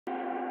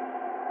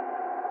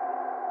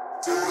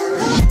Hey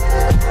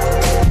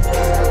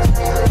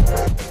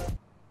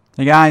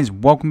guys,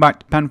 welcome back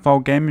to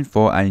Penfold Gaming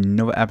for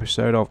another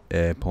episode of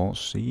Airport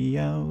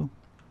CEO.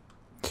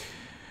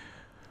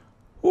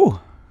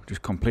 Ooh,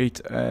 just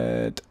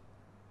completed.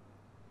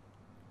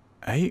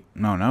 Hey,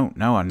 no,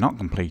 I'm not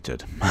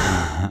completed.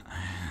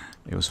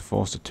 It was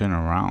forced to turn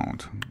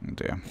around. Oh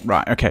dear.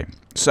 Right, okay.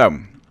 So,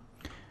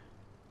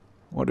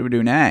 what do we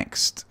do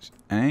next?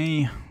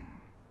 I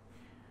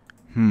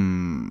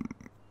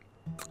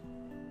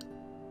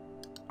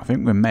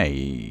think we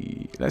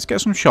may. Let's get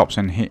some shops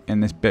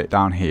in this bit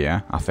down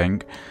here. I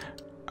think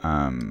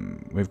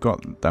we've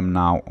got them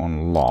now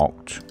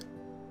unlocked,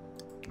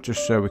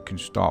 just so we can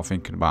start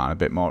thinking about a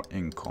bit more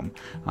income.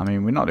 I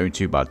mean, we're not doing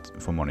too bad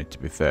for money, to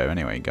be fair,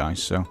 anyway,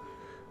 guys. So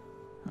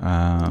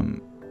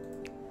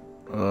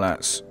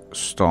let's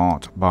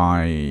start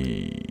by.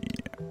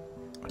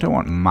 I don't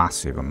want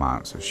massive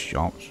amounts of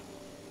shops.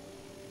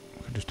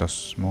 Just a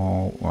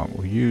small. Well,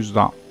 we'll use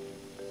that.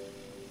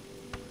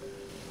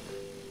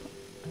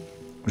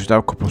 Just have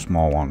a couple of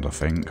small ones, I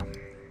think.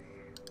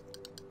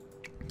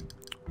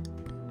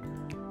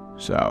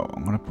 So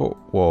I'm gonna put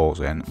walls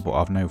in, but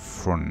I've no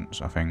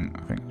fronts. I think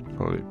it's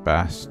probably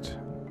best.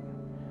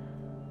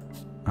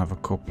 Have a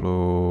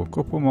couple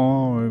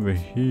more over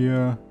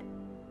here.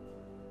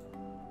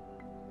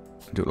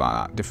 Do it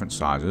like that, different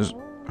sizes,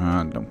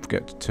 and don't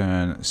forget to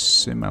turn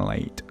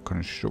simulate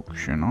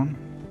construction on.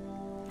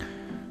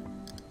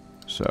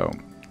 So.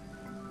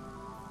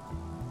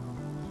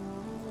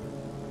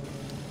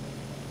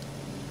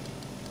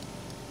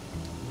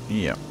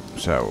 Yep,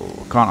 so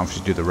can't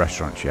obviously do the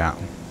restaurants yet.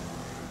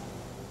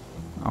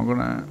 I'm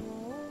gonna,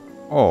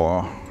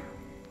 or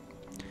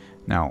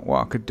now what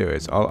I could do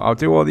is I'll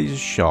do all these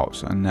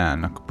shops, and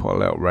then I could put a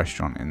little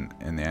restaurant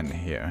in the end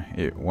here.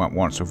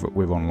 Once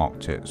we've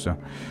unlocked it. So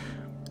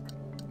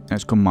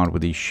let's go mad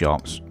with these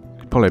shops.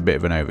 It's probably a bit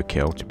of an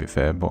overkill, to be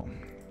fair, but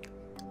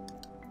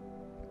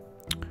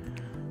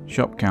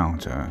shop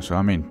counter. So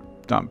I mean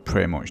that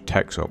pretty much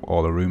takes up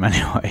all the room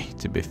anyway,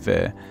 to be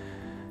fair.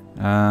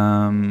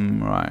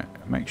 Right,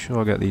 make sure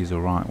I get these the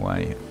right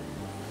way.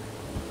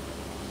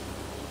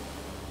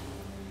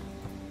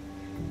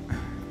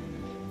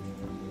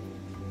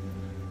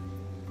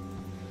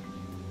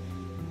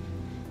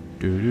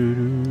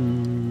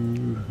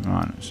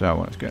 Right,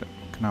 so let's can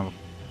have a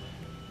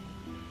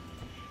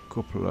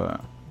couple of.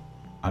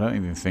 I don't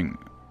even think.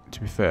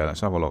 To be fair,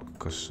 let's have a look,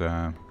 because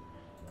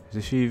is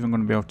this even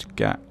going to be able to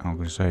get? I'm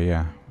going to say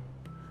yeah.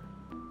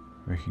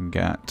 We can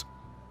get.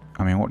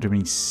 I mean, what do we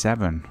need?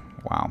 7.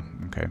 Wow,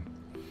 okay.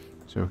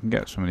 So we can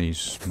get some of these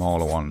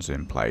smaller ones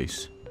in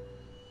place.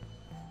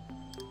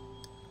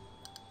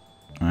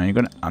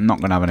 I'm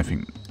not gonna have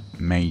anything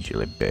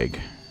majorly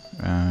big.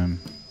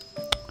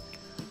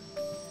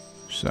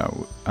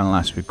 So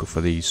unless we go for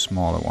these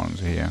smaller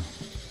ones here.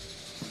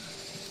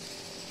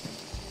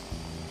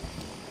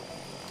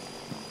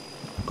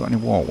 I've got any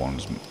wall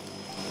ones?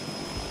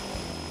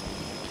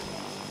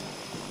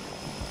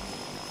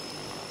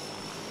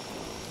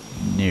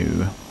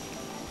 No.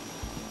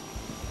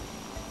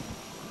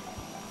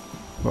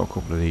 Got a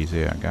couple of these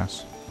here, I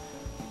guess,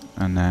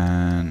 and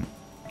then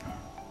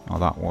oh,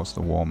 that was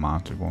the wall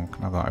mounted one.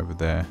 Can have that over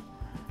there.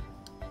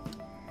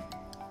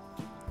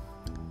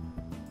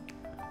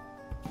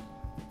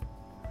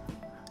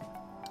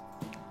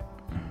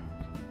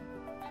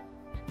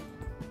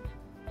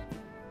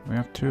 We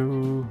have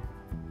to.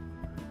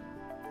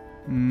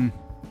 No,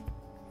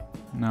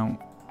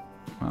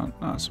 well,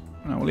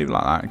 we'll leave it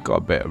like that. It's got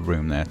a bit of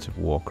room there to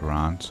walk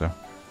around. So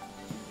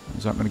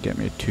is that going to get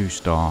me a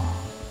 2-star?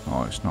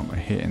 Oh, it's not going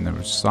to hit in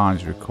the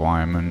size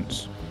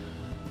requirements.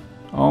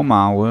 Oh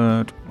my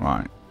word.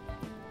 Right.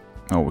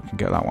 Oh, we can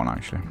get that one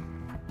actually.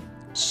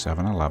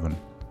 7-Eleven.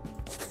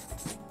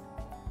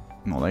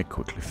 Well, they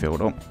quickly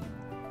filled up.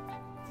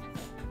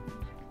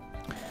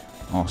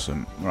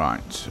 Awesome.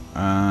 Right.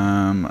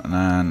 And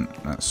then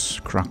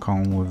let's crack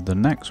on with the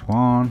next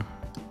one.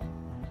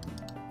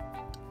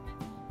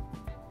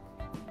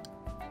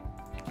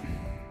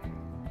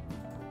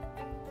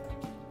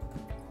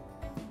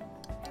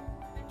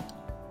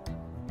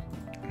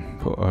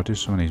 I'll do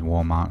some of these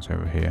wall mounts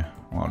over here.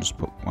 Well, I'll just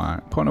put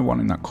another one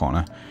in that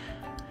corner.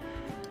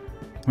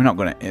 We're not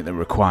going to hit the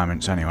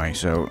requirements anyway,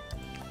 so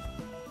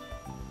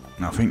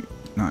I think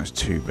that is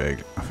too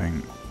big. I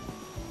think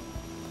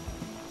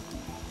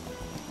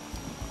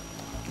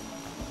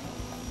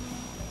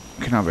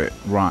we can have it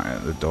right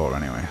at the door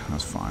anyway.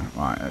 That's fine.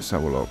 Right, let's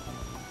have a look.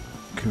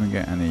 Can we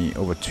get any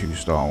other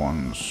 2-star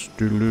ones?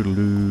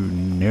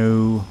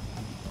 No.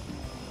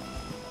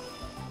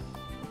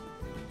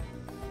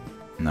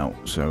 No,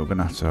 so we're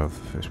gonna have to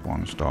have this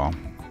 1-star.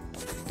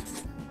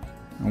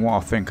 And what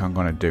I think I'm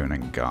gonna do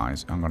then,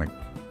 guys, I'm gonna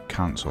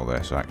cancel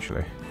this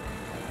actually.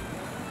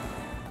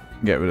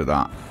 Get rid of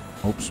that.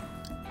 Oops.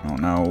 Oh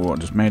no, I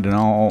just made an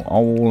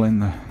hole in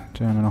the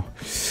terminal.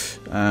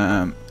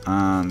 And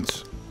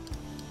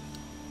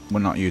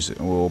we'll not use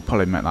it. We'll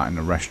probably make that in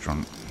the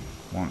restaurant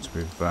once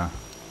we've done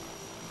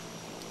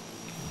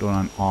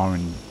an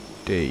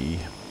R&D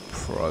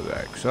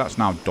project. So that's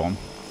now done.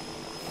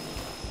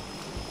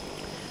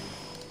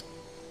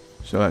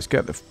 So let's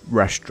get the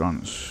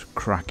restaurants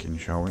cracking,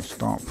 shall we?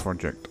 Start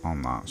project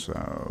on that.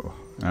 So,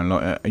 and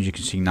look, as you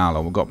can see now,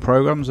 look, we've got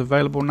programs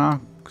available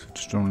now.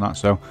 Just done that.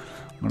 So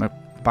I'm gonna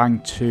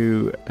bang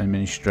 2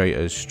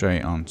 administrators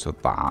straight onto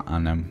that,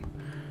 and then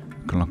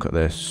we can look at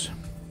this.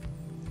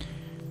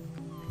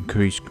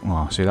 Increase.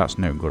 Well, see, that's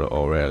no good at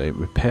all, really.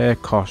 Repair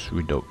cost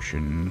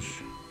reductions.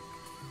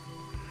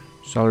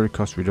 Salary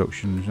cost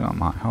reductions. That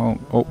might help.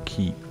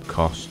 Upkeep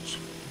costs.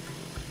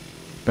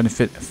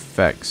 Benefit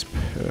effects.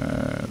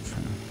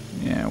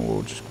 Yeah,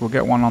 we'll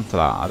get one onto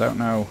that. I don't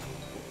know.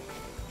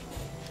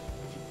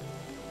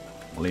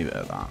 We'll leave it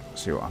at that.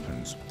 See what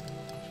happens.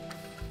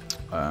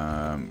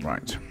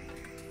 Right.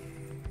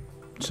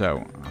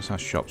 So that's our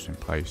shops in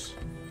place.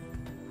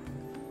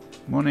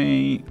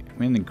 Money.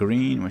 We're in the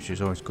green, which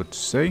is always good to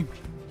see.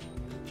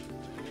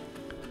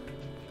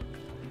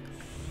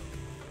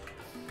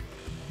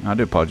 I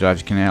do apologise.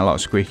 You can hear a lot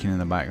of squeaking in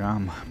the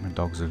background. My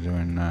dogs are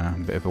doing a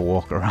bit of a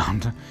walk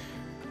around.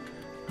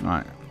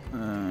 Right.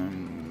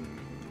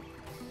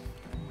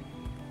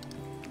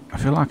 I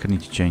feel like I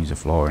need to change the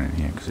flooring in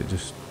here because it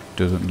just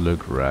doesn't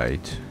look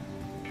right.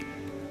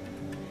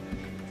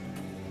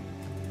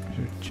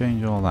 Should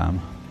change all them.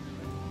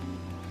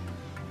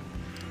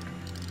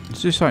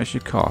 Does this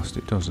actually cost?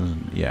 It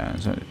doesn't. Yeah,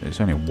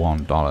 it's only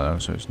 $1 though,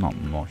 so it's not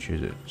much,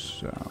 is it?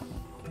 So.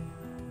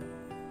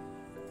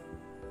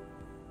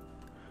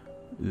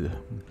 Ugh.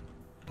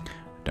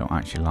 Don't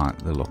actually like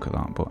the look of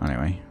that, but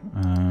anyway.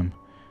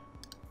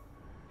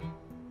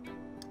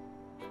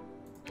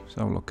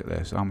 So look at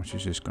this. How much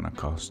is this going to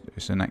cost?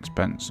 It's an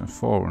expense of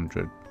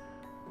 400.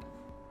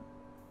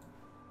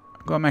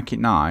 I've got to make it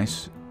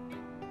nice,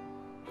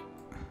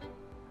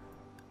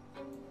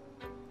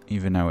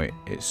 even though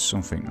it's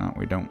something that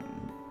we don't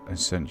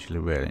essentially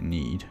really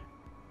need.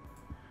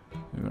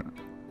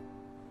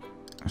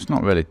 It's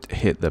not really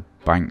hit the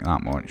bank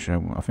that much,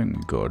 so I think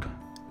we're good.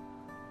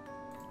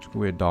 Let's go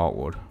with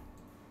dartwood.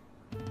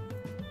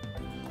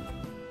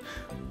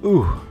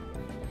 Ooh.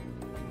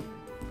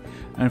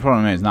 And the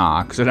problem is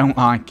now, because I don't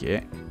like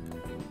it,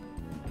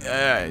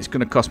 it's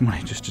going to cost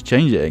money just to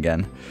change it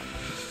again.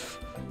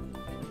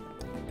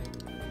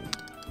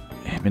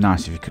 It'd be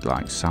nice if you could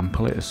like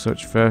sample it as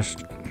such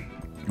first,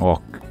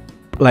 or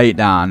lay it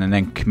down and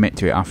then commit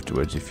to it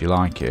afterwards if you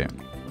like it.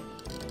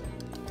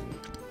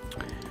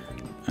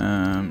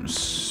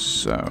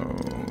 So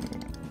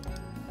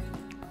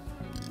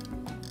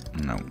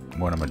no,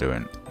 what am I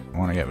doing? I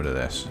want to get rid of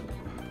this.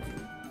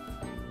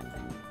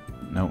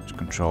 No, it's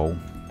control.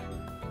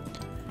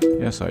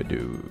 Yes, I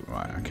do.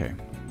 Right, okay.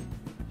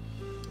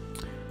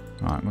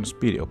 Right, I'm going to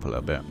speed it up a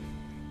little bit.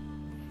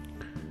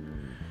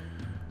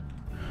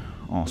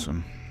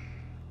 Awesome.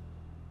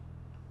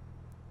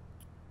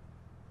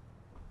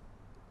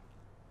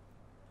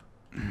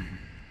 I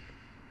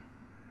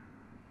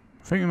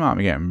think we might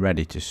be getting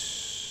ready to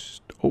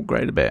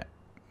upgrade a bit.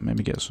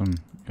 Maybe get some.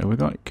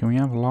 Can we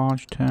have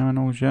large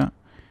terminals yet?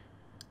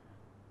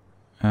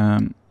 What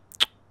am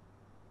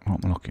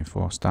I looking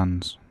for?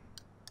 Stands.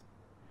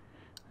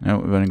 No,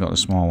 we've only got the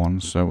small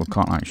ones, so we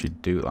can't actually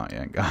do that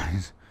yet,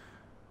 guys.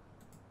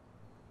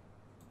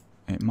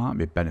 It might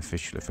be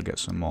beneficial if I get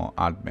some more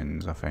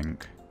admins, I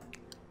think.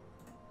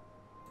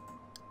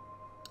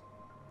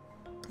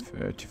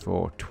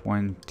 34,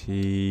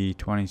 20,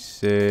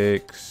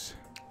 26.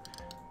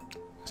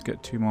 Let's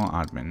get 2 more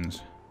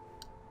admins.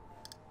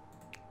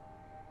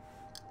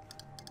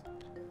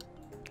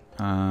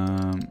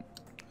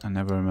 I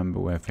never remember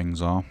where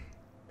things are.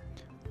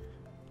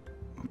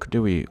 What could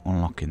do we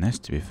unlocking this,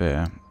 to be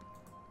fair?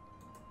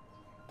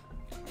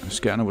 Let's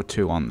get another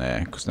 2 on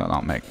there, because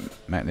that'll make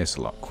this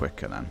a lot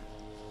quicker then.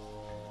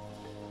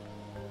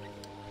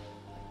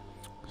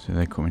 So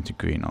they come into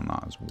green on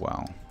that as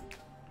well.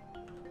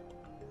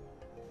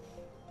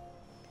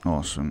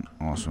 Awesome,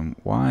 awesome.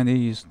 Why are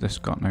this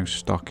got no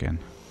stock in?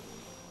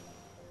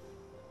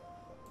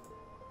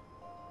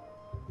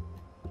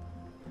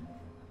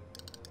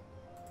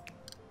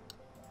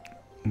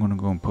 I'm gonna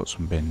go and put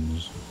some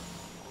bins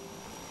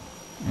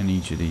in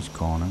each of these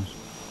corners.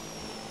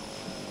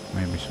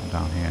 Maybe some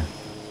down here.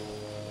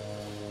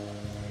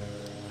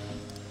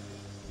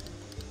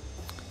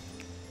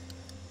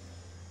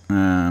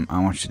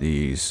 How much of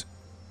these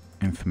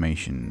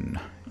information?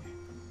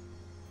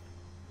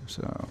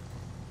 So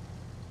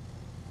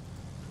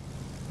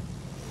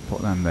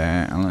put them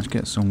there, and let's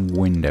get some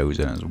windows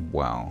in as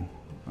well.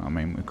 I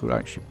mean, we could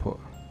actually put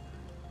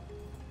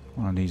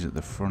one of these at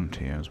the front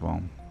here as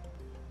well.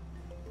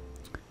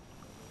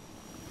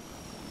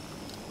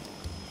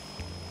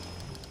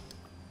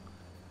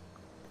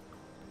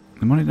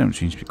 The money don't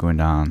seem to be going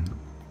down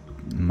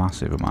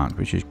massive amount,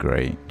 which is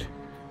great.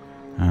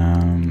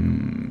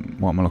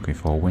 What am I looking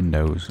for?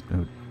 Windows.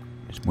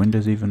 Is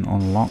Windows even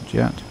unlocked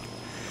yet?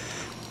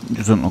 It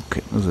doesn't look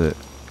it, does it?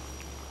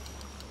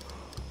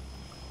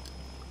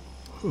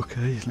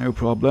 Okay, no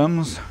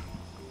problems.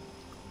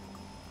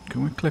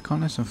 Can we click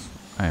on this and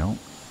fail?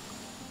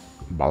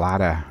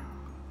 Bladder.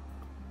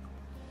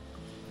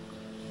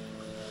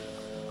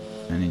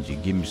 Energy,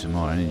 give me some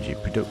more energy.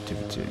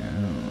 Productivity.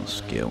 Oh,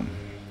 skill.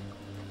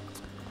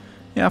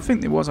 Yeah, I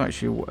think there was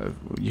actually,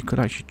 you could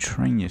actually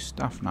train your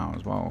staff now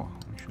as well.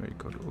 I'm sure you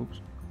could. Oops.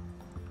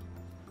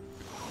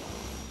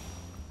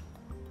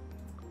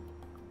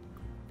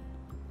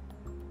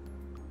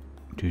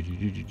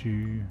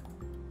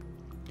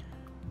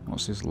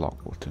 What's this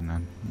lock button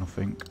then?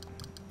 Nothing.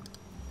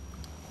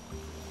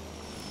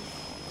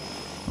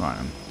 Right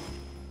then.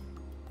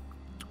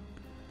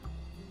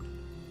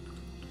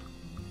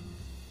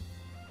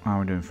 How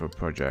are we doing for a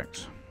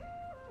project?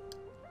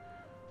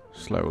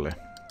 Slowly.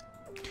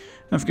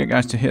 Don't forget,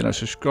 guys, to hit that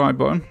subscribe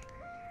button.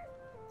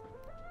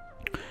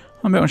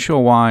 I'm a bit unsure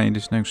why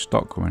there's no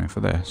stock coming in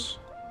for this.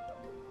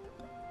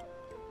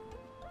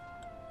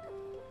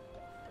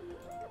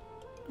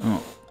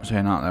 Oh,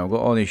 saying that though, we've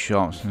got all these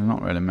shops and they're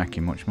not really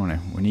making much money.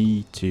 We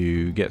need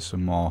to get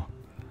some more.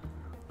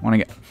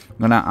 I'm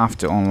gonna have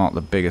to unlock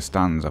the bigger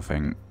stands, I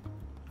think.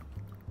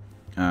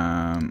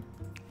 Could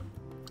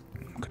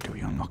do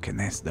we unlocking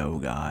this though,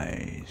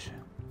 guys?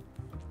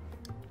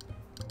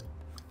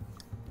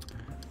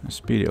 Let's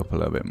speed it up a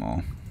little bit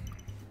more.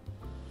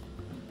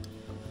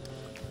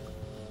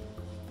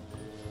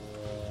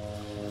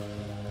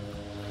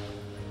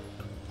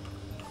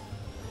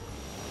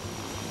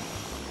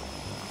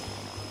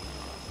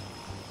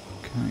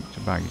 Connect to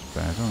baggage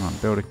bears.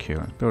 Alright, build a queue.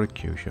 Let's build a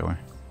queue, shall we?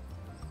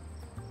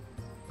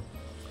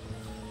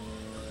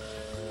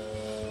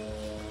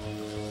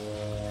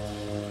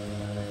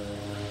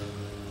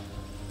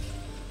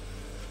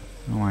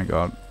 Oh my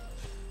god.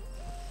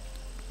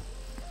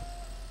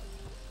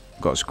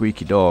 Got a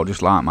squeaky door,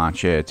 just like my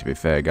chair, to be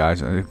fair,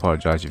 guys. I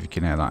apologise if you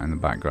can hear that in the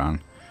background.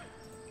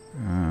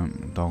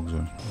 Dogs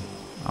are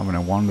having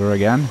a wander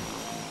again.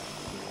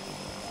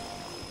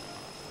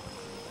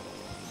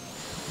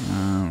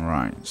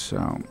 Right,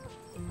 so...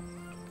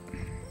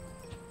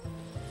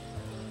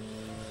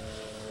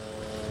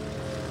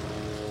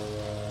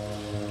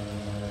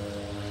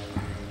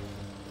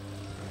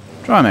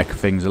 try and make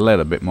things a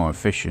little bit more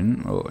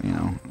efficient, or, you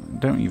know,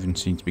 don't even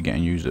seem to be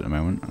getting used at the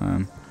moment.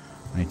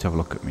 I need to have a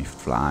look at my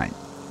flight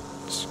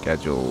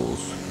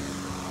schedules.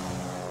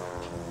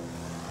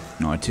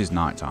 No, it is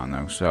night time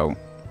though, so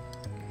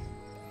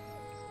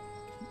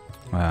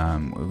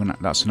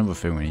that's another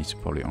thing we need to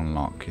probably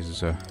unlock.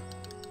 Is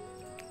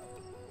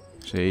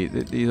see,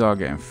 these are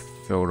getting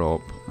filled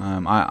up.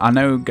 I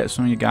know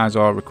some of you guys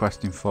are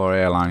requesting for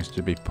airlines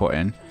to be put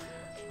in.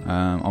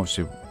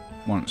 Obviously,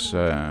 once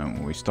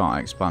we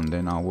start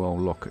expanding, I will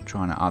look at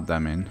trying to add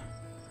them in.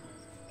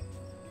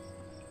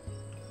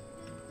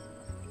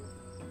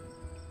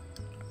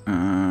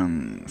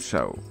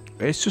 So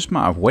it's just a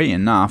matter of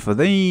waiting now for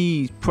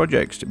these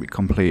projects to be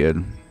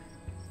completed.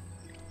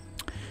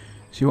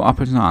 See what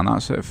happens now.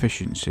 That's at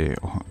efficiency.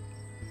 Oh,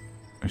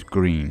 it's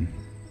green.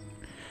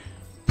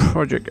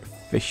 Project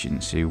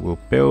efficiency will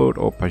build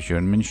up as your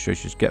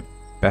administrators get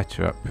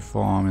better at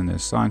performing their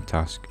assigned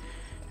task.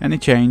 Any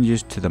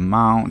changes to the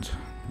mount?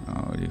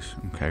 Oh, yes.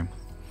 Okay.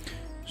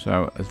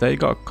 So have they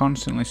got to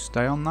constantly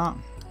stay on that?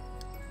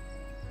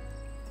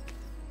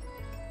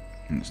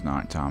 It's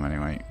night time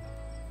anyway.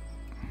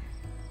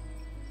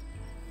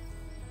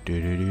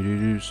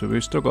 So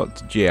we've still got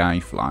the GA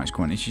flights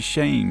coming. It's a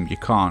shame you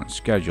can't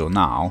schedule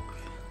now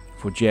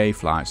for GA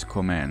flights to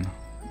come in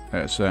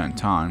at a certain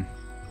time.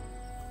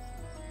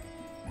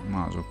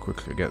 Might as well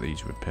quickly get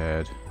these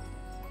repaired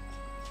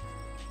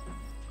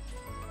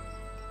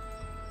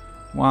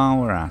while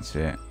we're at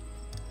it.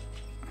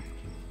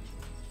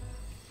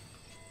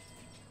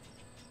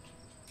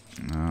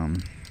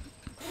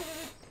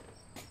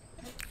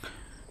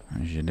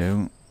 As you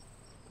do.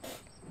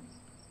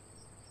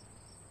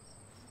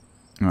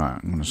 Right,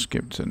 I'm going to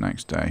skip to the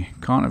next day.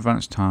 Can't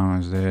advance time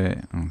as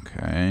there.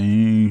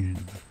 Okay.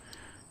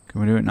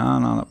 Can we do it now?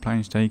 Now that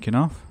plane's taking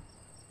off?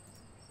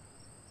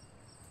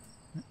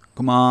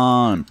 Come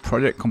on!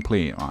 Project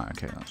complete. Right,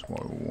 okay, that's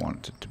what we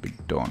wanted to be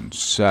done.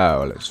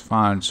 So, let's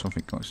find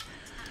something else.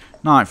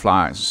 Night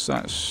flights.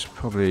 That's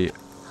probably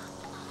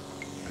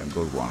a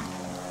good one.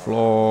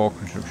 Floor,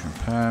 construction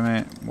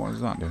permit. What is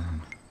that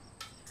doing?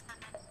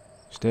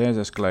 Stairs,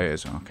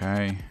 escalators.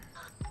 Okay.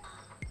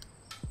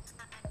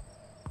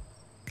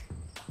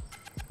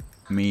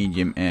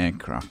 Medium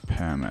aircraft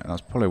permit.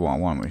 That's probably what I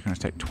want, but it's going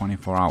to take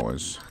 24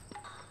 hours.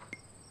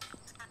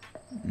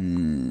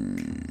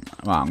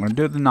 Right, I'm going to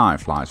do the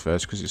night flights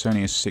first because it's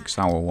only a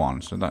 6-hour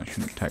one, so that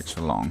shouldn't take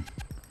so long.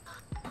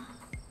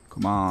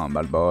 Come on,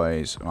 bad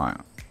boys. Right,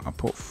 I'll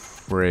put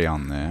 3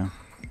 on there.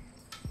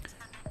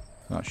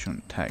 That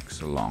shouldn't take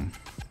so long.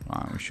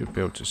 Right, we should be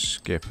able to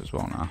skip as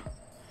well now.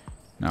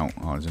 No,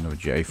 oh, there's another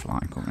J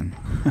flight coming.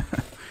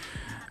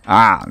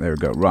 Ah, there we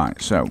go. Right,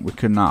 so we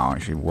can now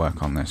actually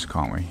work on this,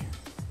 can't we?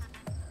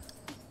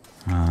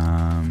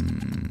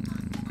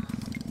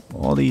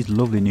 All these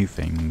lovely new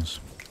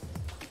things.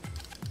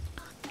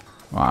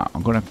 Right,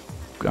 I'm gonna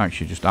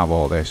actually just have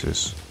all this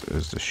as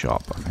the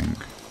shop, I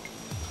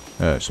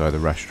think. Sorry, the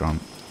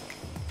restaurant.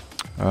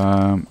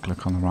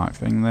 Click on the right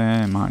thing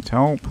there, might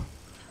help.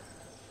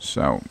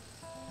 So,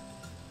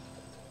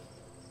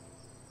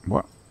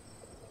 what?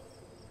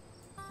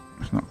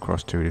 It's not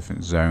across 2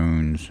 different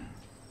zones.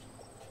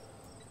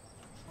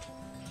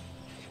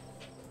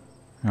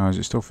 Oh, is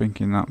it still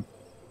thinking that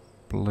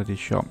bloody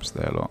shop's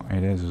there? Look,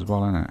 it is as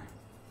well, isn't it?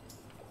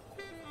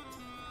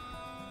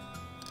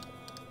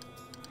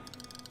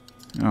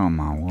 Oh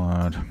my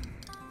word.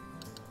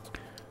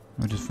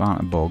 We just found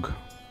a bug.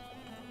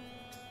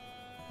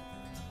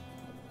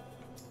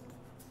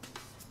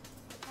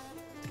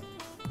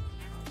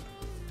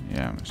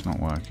 Yeah, it's not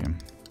working.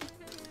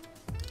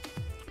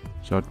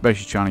 So I'm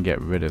basically trying to get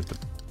rid of the...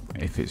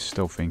 if it's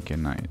still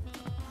thinking that...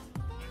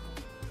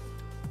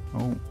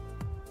 Oh.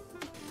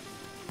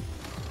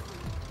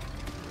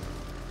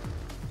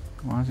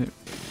 Why is it...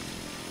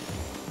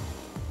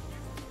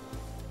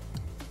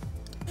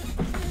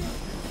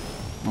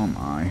 oh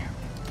my.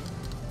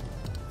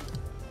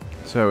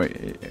 So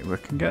we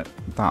can get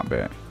that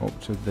bit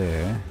up to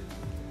there.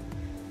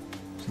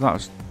 So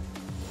that's...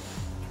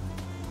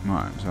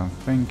 right, so I'm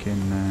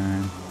thinking...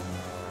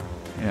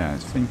 yeah,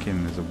 it's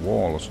thinking there's a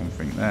wall or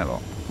something there,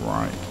 look.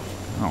 Right.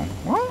 Oh,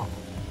 what?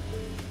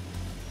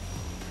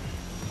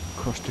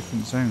 Across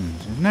different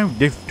zones. There's no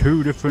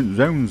two different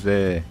zones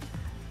there.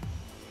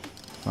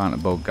 Found a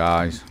bug,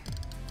 guys.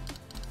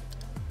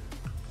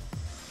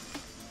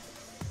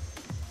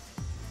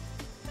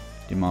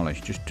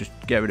 Demolish. Just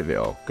get rid of it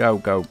all. Go,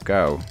 go,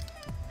 go.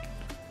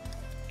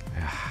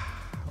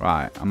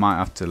 Right, I might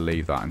have to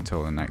leave that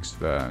until the next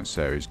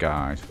series,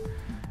 guys.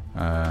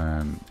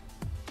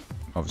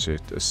 Obviously,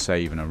 a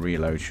save and a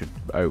reload should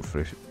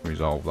hopefully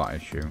resolve that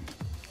issue.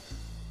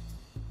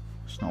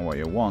 It's not what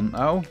you want,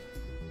 though.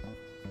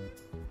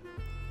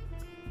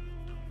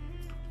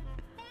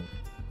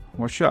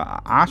 What should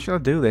how should I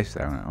do this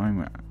though? I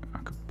mean, I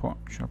could put.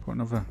 Should I put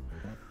another?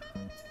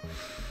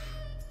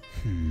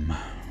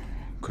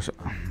 Because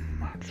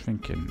I'm just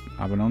thinking,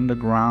 have an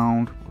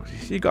underground.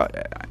 You got.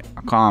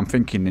 I can't. I'm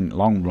thinking in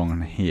long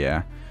run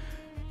here,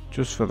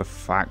 just for the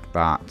fact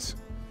that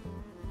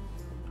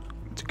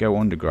to go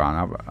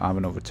underground, have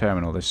another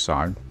terminal this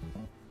side,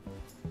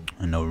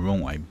 another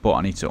runway. But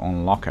I need to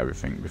unlock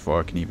everything before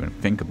I can even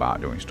think about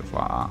doing stuff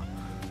like that.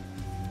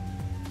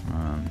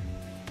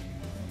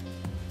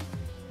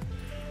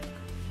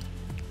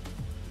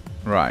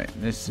 Right,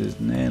 this is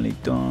nearly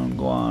done.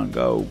 Go on,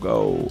 go,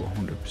 go.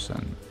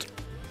 100%.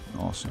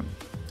 Awesome.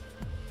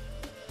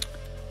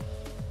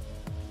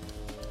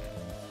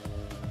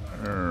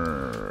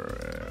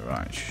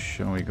 Right,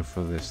 shall we go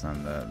for this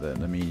then?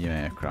 The medium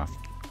aircraft.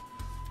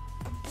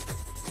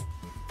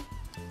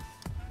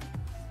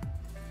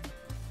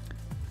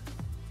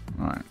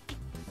 Right.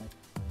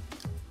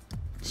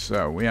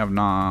 So we have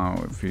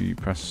now, if you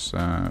press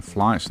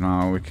flights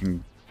now, we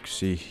can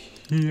see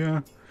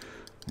here.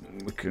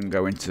 We can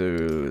go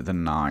into the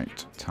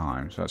night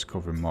time, so that's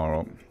covering more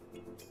up.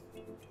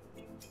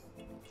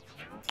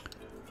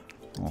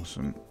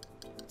 Awesome.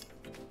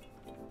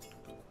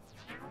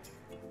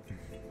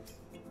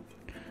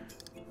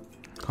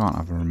 Can't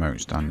have a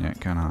remote stand yet,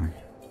 can I?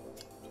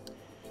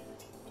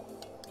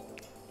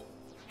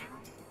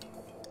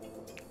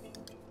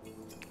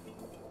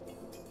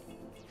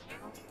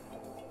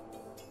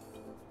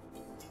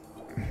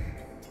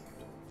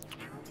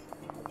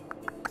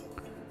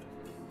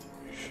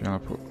 Shall I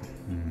put...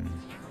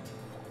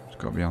 it's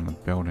got to be on the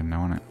building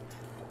now, isn't it?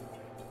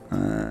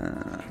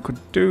 Could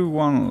do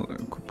one...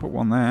 could put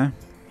one there.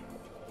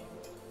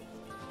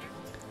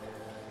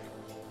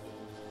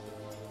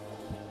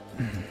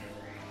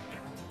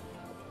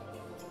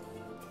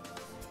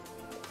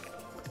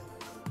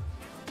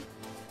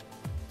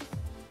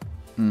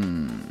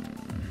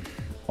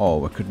 Or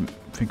we could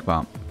think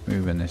about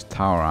moving this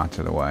tower out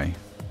of the way.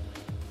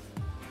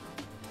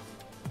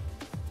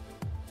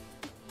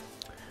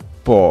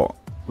 But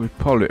we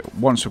probably,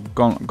 once we've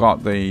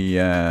got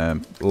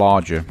the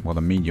larger, well,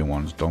 the medium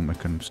ones done, we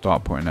can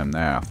start putting them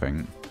there, I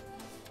think.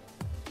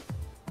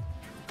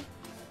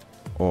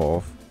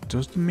 Or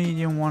does the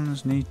medium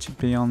ones need to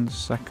be on the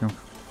second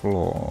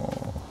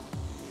floor?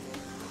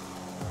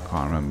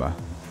 Can't remember.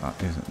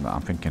 That isn't that.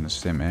 I'm thinking of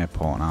Sim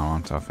Airport now,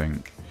 aren't I? I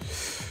think.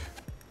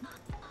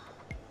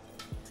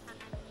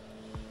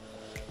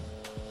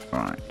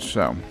 Right,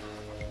 so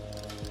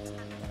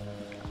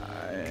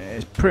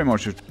it's pretty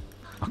much. I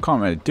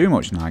can't really do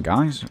much now,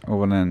 guys.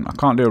 Other than I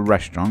can't do a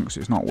restaurant because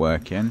it's not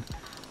working,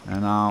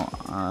 and now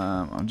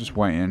I'm just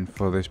waiting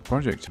for this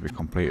project to be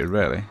completed.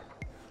 Really,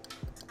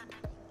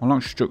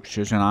 unlock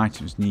structures and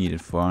items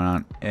needed for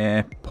an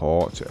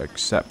airport to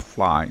accept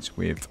flights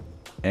with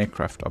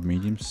aircraft of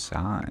medium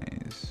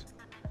size.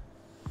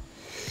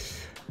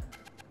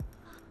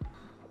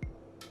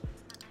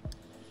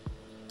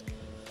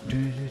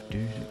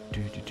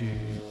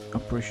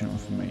 Operational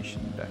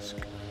information desk.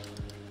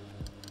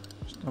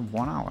 Just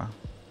 1 hour.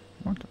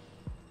 What?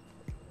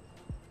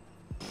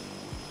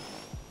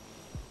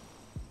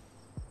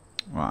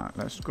 Right,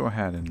 let's go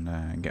ahead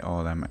and get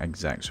all them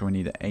execs. So we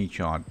need an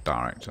HR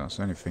director. That's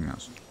the only thing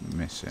that's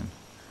missing.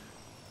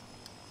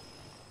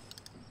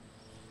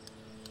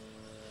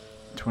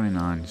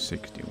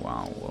 29.60.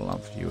 Wow, we'll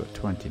have you at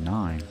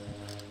 29.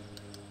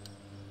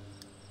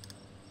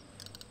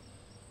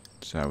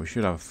 So we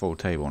should have a full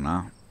table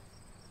now.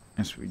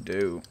 Yes, we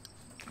do.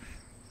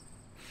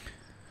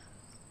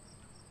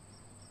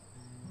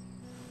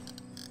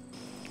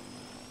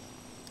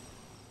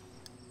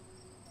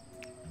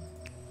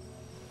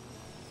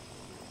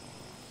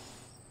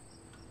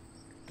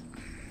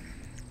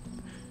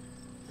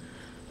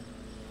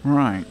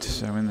 Right,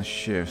 so in the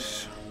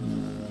shifts,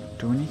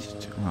 do we need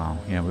to... Oh,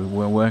 yeah,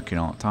 we're working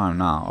all the time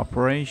now.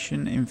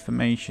 Operation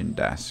Information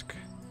Desk.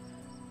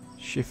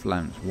 Shift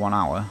length, 1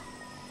 hour.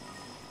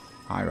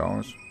 5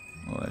 hours.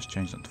 Well, let's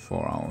change that to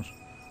 4 hours.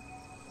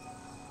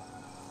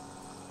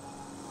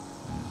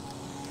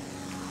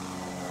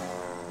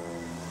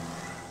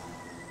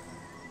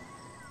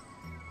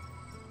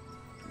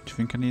 Do you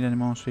think I need any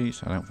more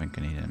seats? I don't think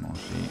I need any more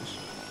seats.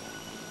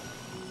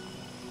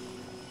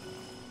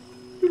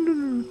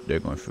 They're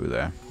going through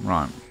there.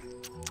 Right.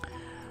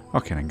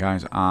 Okay then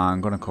guys,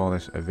 I'm going to call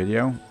this a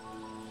video.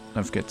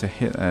 Don't forget to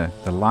hit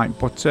the like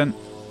button.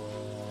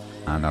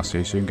 And I'll see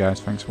you soon guys.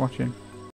 Thanks for watching.